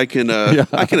recently, I can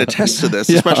attest to this,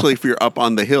 especially if you're up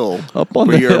on the hill,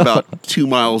 where you're about 2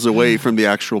 miles away from the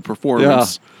actual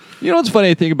performance. Yeah. You know what's funny?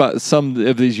 I think about some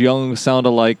of these young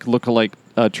sound-alike, look-alike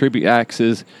tribute acts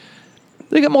is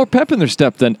they got more pep in their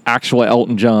step than actual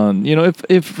Elton John.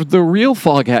 If the real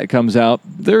Foghat comes out,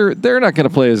 they're not going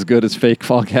to play as good as fake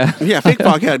Foghat. Yeah, fake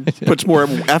Foghat puts more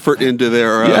effort into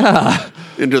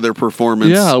their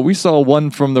performance. Yeah, we saw One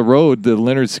from the Road, the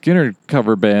Leonard Skinner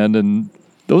cover band, and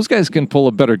those guys can pull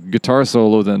a better guitar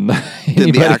solo than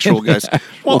the actual guys.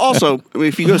 Well, also,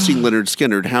 if you go see Leonard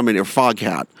Skinner, how many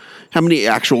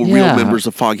actual real members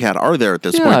of Foghat are there at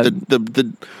this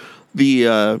point?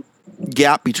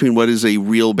 gap between what is a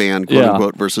real band, quote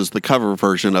unquote, versus the cover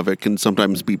version of it can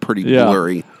sometimes be pretty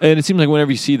blurry. And it seems like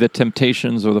whenever you see the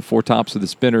Temptations or the Four Tops or the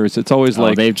Spinners, it's always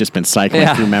like they've just been cycling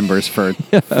through members for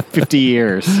 50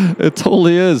 years. It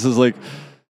totally is. It's like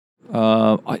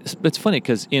it's funny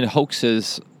because in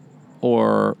hoaxes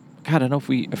or God, I don't know if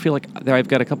I feel like I've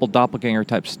got a couple doppelganger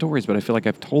type stories, but I feel like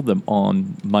I've told them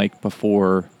on mic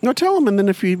before. No, tell them, and then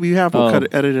if you have, we'll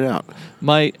edit it out.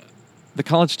 The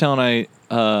college town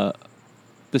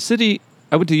the city,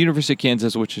 I went to the University of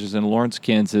Kansas, which is in Lawrence,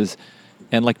 Kansas,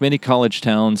 and like many college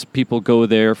towns, people go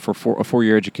there for a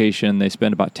 4-year education. They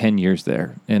spend about 10 years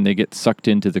there, and they get sucked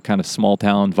into the kind of small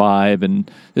town vibe. And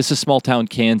this is small town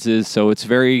Kansas, so it's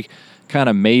very kind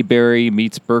of Mayberry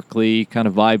meets Berkeley kind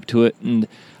of vibe to it. And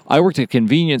I worked at a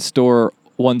convenience store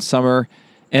one summer,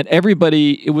 and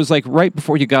it was like right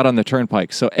before you got on the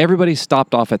turnpike. So everybody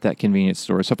stopped off at that convenience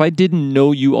store. So if I didn't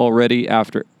know you already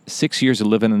after 6 years of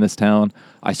living in this town,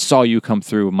 I saw you come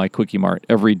through my Quickie Mart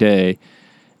every day.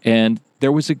 And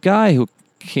there was a guy who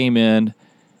came in,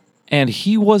 and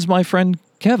he was my friend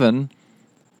Kevin,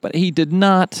 but he did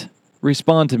not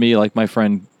respond to me like my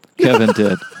friend Kevin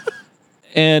did.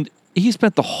 And he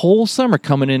spent the whole summer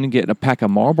coming in and getting a pack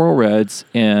of Marlboro Reds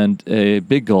and a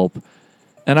Big Gulp.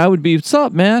 And I would be, what's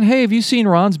up, man? Hey, have you seen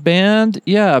Ron's band?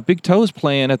 Yeah, Big Toe's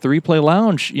playing at the Replay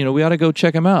Lounge. You know, we ought to go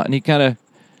check him out. And he kind of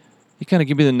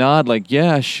gave me the nod, like,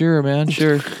 yeah, sure, man,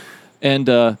 sure.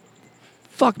 And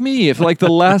fuck me if, like, the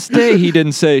last day he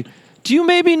didn't say, do you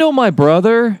maybe know my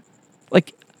brother?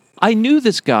 Like, I knew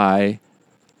this guy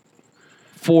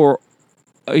for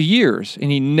years,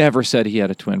 and he never said he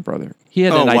had a twin brother. He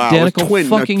had an identical twin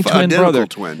brother.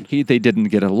 Twin. They didn't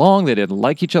get along. They didn't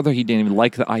like each other. He didn't even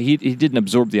like he didn't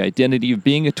absorb the identity of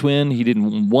being a twin. He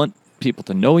didn't want people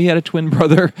to know he had a twin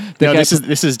brother.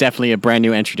 This is definitely a brand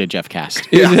new entry to Jeff Cast.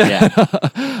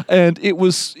 Yeah. And it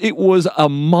was a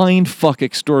mind fuck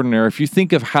extraordinaire. If you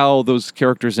think of how those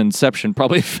characters in Inception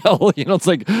probably felt, it's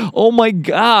like, oh my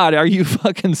God, are you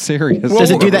fucking serious?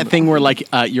 Does it do that thing where like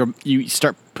you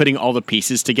start putting all the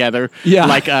pieces together,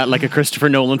 like a Christopher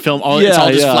Nolan film? It's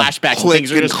all just flashbacks, click and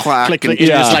things are just clack, click, and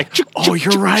just like, oh,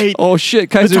 you're right. Oh shit,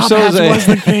 Kaiser the Top Hats Soze was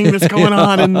the thing that's going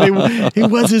on, and he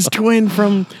was his twin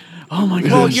from. Oh my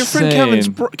God! Well, your friend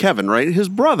Kevin, right? His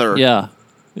brother. Yeah.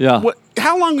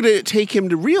 How long did it take him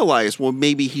to realize? Well,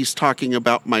 maybe he's talking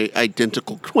about my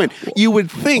identical twin. You would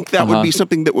think that would be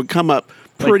something that would come up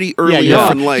pretty early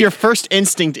on. Like your first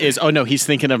instinct is, oh no, he's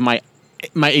thinking of my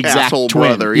exact asshole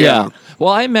twin. brother. Yeah.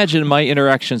 Well, I imagine my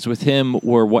interactions with him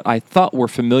were what I thought were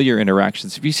familiar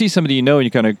interactions. If you see somebody you know and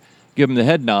you kind of give him the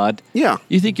head nod,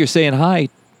 you think you're saying hi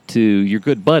to your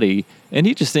good buddy. And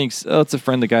he just thinks, oh, it's a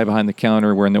friend, the guy behind the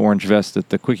counter wearing the orange vest at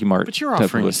the Quickie Mart. But you're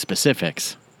offering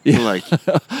specifics. Yeah. Like,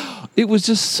 it was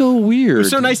just so weird. It was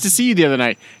so nice to see you the other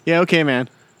night. Yeah, okay, man.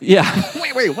 Yeah.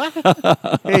 Wait, what?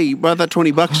 Hey, you bought that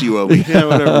 $20 you owe me. Yeah,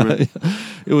 whatever, man.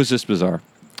 It was just bizarre.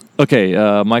 Okay,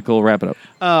 Michael, wrap it up.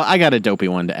 I got a dopey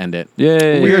one to end it.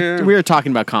 Yay. We were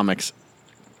talking about comics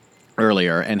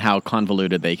earlier and how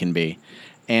convoluted they can be.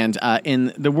 And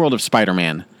in the world of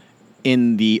Spider-Man,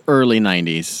 in the early to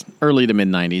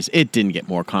mid-90s, it didn't get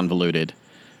more convoluted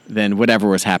than whatever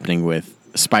was happening with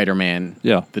Spider-Man,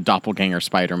 the doppelganger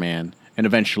Spider-Man, and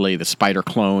eventually the Spider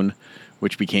clone,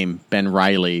 which became Ben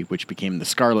Reilly, which became the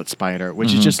Scarlet Spider,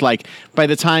 which is just like, by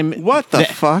the time... What the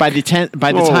fuck? By the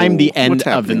time the end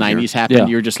of the 90s happened,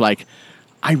 you're just like,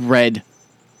 I read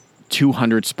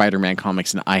 200 Spider-Man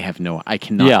comics, and I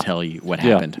cannot tell you what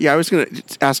happened. Yeah, I was going to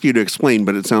ask you to explain,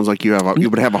 but it sounds like you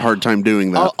would have a hard time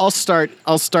doing that. I'll start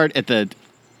at the,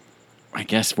 I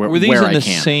guess, where I can. Were these in the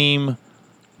same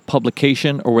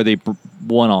publication, or were they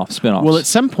one-off, spin-offs? Well, at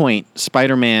some point,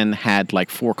 Spider-Man had like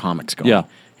 4 comics going. Yeah.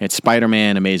 It's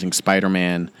Spider-Man, Amazing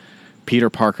Spider-Man, Peter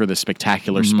Parker, the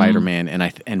Spectacular Spider-Man,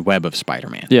 and Web of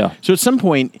Spider-Man. Yeah. So at some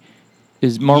point,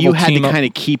 you had to kind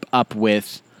of keep up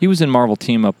with... He was in Marvel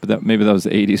Team Up, maybe that was the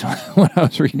 80s when I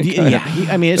was reading.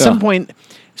 At some point,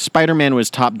 Spider-Man was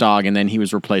top dog, and then he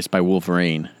was replaced by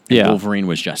Wolverine. And Wolverine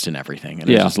was just in everything. And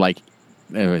it was just like...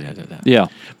 Yeah.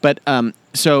 But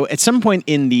so at some point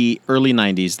in the early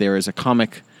 90s, there is a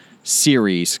comic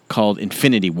series called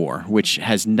Infinity War, which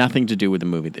has nothing to do with the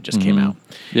movie that just came out.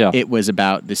 Yeah. It was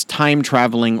about this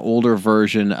time-traveling older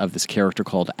version of this character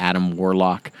called Adam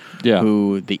Warlock,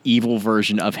 who the evil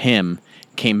version of him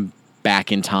came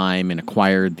back in time and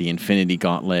acquired the Infinity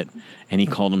Gauntlet, and he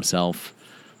called himself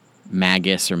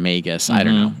Magus or Magus, I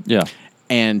don't know. Yeah.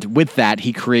 And with that,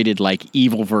 he created like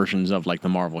evil versions of like the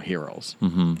Marvel heroes.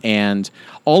 And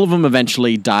all of them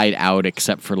eventually died out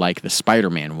except for like the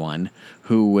Spider-Man one,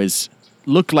 who was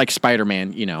looked like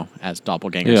Spider-Man, as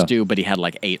doppelgangers Yeah. do, but he had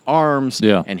like 8 arms,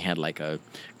 Yeah. and he had like a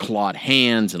clawed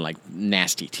hands and like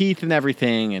nasty teeth and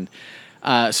everything.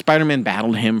 And Spider-Man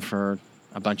battled him for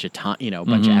a bunch of time, a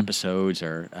bunch of episodes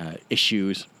or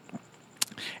issues.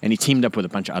 And he teamed up with a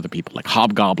bunch of other people, like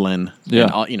Hobgoblin,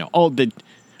 Yeah. and all the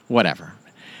whatever.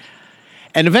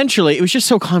 And eventually, it was just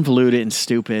so convoluted and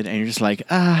stupid, and you're just like,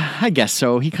 I guess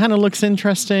so. He kind of looks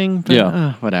interesting, but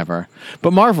Yeah. whatever.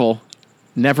 But Marvel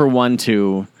never one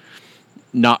to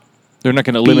not They're not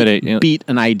going to eliminate. beat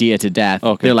an idea to death.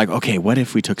 Okay. They're like, okay, what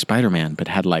if we took Spider-Man but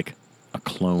had like a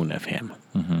clone of him,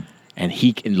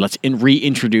 and let's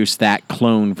reintroduce that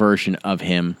clone version of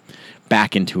him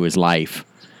back into his life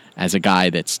as a guy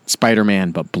that's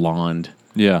Spider-Man but blonde.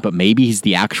 Yeah. But maybe he's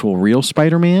the actual real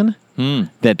Spider-Man.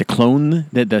 That the clone,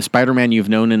 that the Spider-Man you've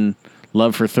known and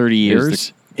loved for 30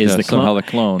 years is the clone. somehow the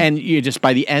clone. And you just,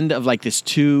 by the end of like this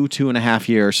 2.5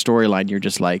 year storyline, you're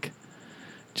just like,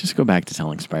 just go back to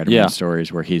telling Spider-Man Yeah.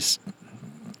 stories where he's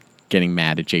getting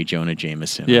mad at J. Jonah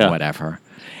Jameson Yeah. or whatever.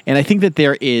 And I think that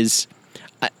there is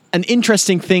an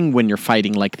interesting thing when you're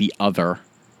fighting like the other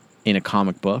in a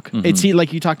comic book. It's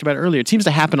like you talked about earlier. It seems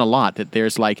to happen a lot that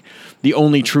there's like the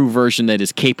only true version that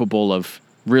is capable of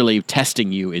really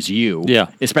testing you is you. Yeah.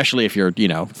 Especially if you're,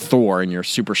 Thor and you're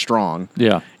super strong.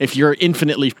 Yeah. If you're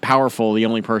infinitely powerful, the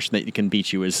only person that can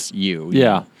beat you is you. Yeah.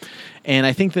 know? And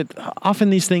I think that often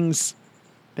these things,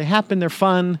 they happen, they're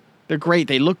fun, they're great,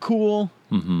 they look cool,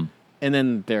 and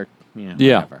then they're, Yeah.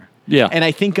 whatever. Yeah. And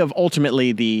I think of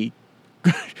ultimately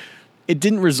it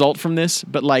didn't result from this,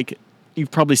 but like, you've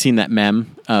probably seen that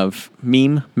meme,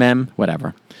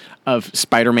 whatever, of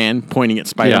Spider-Man pointing at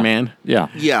Spider-Man. Yeah.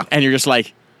 Yeah. And you're just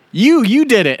like, you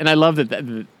did it. And I love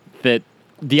that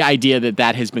the idea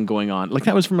that has been going on. Like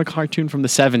that was from a cartoon from the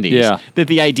 70s. Yeah. That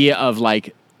the idea of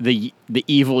like the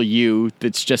evil you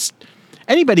that's just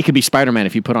anybody could be Spider-Man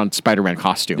if you put on Spider-Man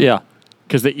costume. Yeah.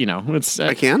 Because it's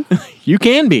I can. you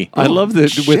can be. I love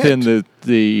that shit. within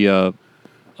the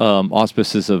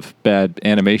auspices of bad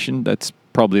animation, that's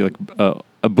probably like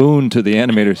a boon to the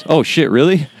animators. Oh shit,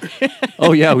 really?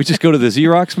 Oh yeah, we just go to the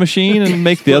Xerox machine and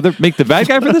make the bad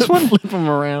guy for this one? Flip them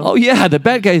around. Oh yeah, the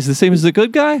bad guy is the same as the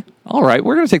good guy? All right,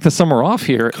 we're going to take the summer off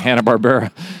here at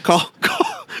Hanna-Barbera.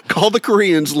 Call the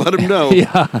Koreans. Let them know.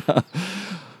 Yeah.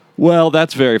 Well,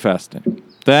 that's very fascinating.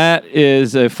 That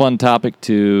is a fun topic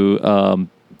to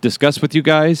discuss with you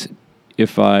guys.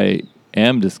 If I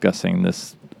am discussing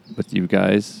this with you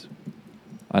guys,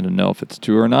 I don't know if it's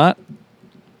true or not.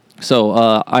 So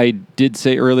I did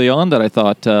say early on that I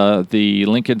thought the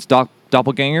Lincoln's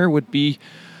doppelganger would be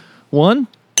one.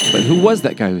 But who was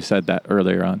that guy who said that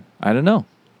earlier on? I don't know.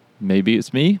 Maybe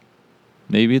it's me.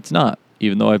 Maybe it's not.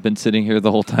 Even though I've been sitting here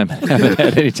the whole time and haven't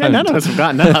had any time. None of us have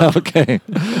gotten up. Okay.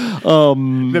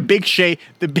 The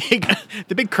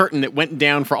big curtain that went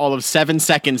down for all of 7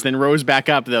 seconds, then rose back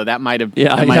up. Though that might have, If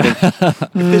this might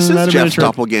is have been a Jeff's trick.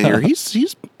 doppelganger,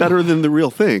 he's better than the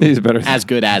real thing. He's better. as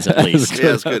good as at least. Yeah,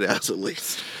 as good as at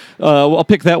least. Well, I'll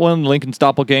pick that one, Lincoln's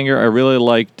doppelganger. I really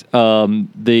liked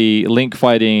the Link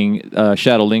fighting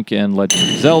Shadow Link in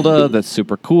Legend of Zelda. That's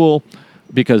super cool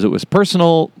because it was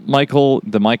personal. Michael,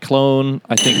 the My Clone,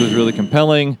 I think was really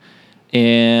compelling.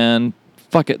 And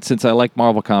fuck it, since I like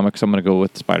Marvel Comics, I'm going to go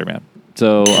with Spider-Man.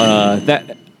 So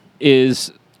that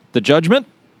is the judgment.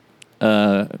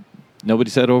 Nobody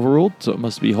said overruled, so it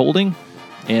must be holding.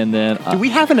 And then Do we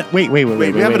have an wait? We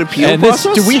have an appeal and this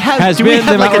process? Do we have? has do we been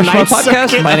have the like Mount a Rushmore nice podcast.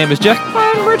 circuit? My name is Jeff.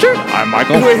 I'm Richard. I'm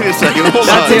Michael. Wait a second. Hold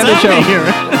That's on. the end of the show.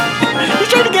 He's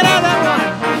trying to get out of that.